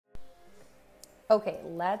Okay,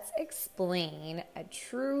 let's explain a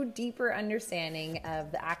true, deeper understanding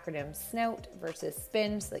of the acronym SNOUT versus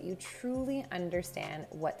SPIN so that you truly understand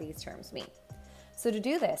what these terms mean. So to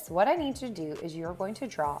do this, what I need you to do is you're going to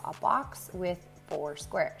draw a box with 4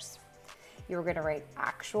 squares. You're going to write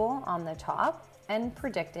actual on the top and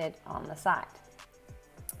predicted on the side.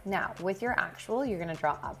 Now, with your actual, you're going to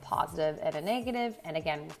draw a positive and a negative, and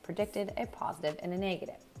again, with predicted, a positive and a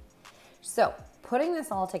negative. So, putting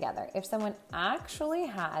this all together, if someone actually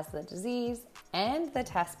has the disease and the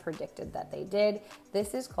test predicted that they did,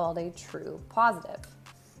 this is called a true positive.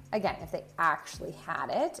 Again, if they actually had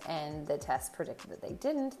it and the test predicted that they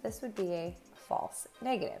didn't, this would be a false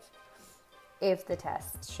negative. If the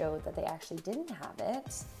test showed that they actually didn't have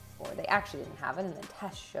it, or they actually didn't have it and the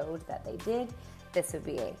test showed that they did, this would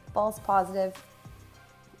be a false positive.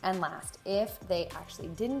 And last, if they actually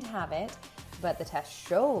didn't have it, but the test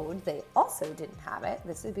showed they also didn't have it,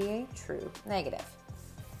 this would be a true negative.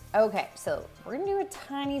 Okay, so we're gonna do a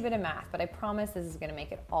tiny bit of math, but I promise this is gonna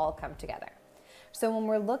make it all come together. So when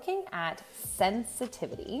we're looking at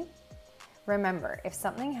sensitivity, remember, if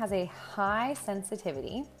something has a high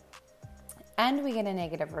sensitivity and we get a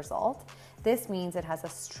negative result, this means it has a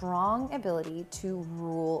strong ability to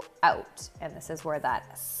rule out. And this is where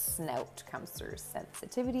that SNOUT comes through,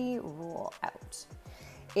 sensitivity, rule out.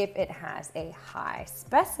 If it has a high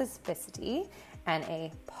specificity and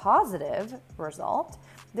a positive result,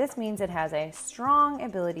 this means it has a strong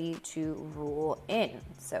ability to rule in.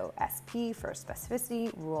 So SP for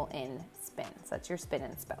specificity, rule in, spin. So that's your spin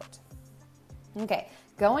and spout. Okay,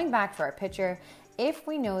 going back to our picture, if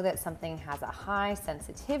we know that something has a high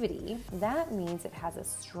sensitivity, that means it has a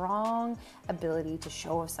strong ability to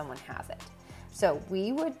show if someone has it. So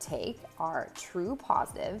we would take our true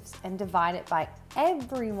positives and divide it by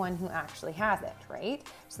everyone who actually has it, right?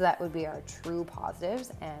 So that would be our true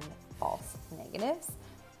positives and false negatives.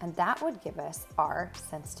 And that would give us our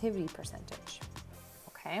sensitivity percentage.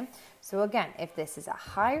 Okay, so again, if this is a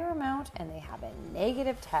higher amount and they have a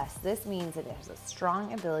negative test, this means that it has a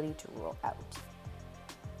strong ability to rule out.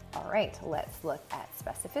 All right, let's look at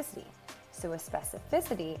specificity. So with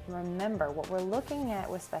specificity, remember what we're looking at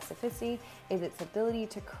with specificity is its ability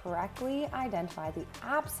to correctly identify the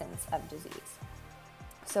absence of disease.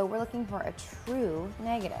 So we're looking for a true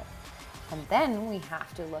negative. And then we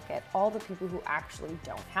have to look at all the people who actually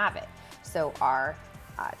don't have it. So our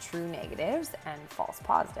true negatives and false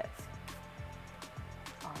positives.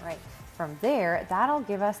 All right, from there, that'll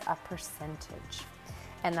give us a percentage.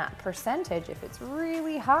 And that percentage, if it's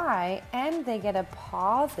really high and they get a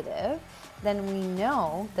positive, then we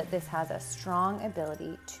know that this has a strong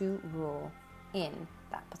ability to rule in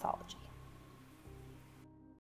that pathology.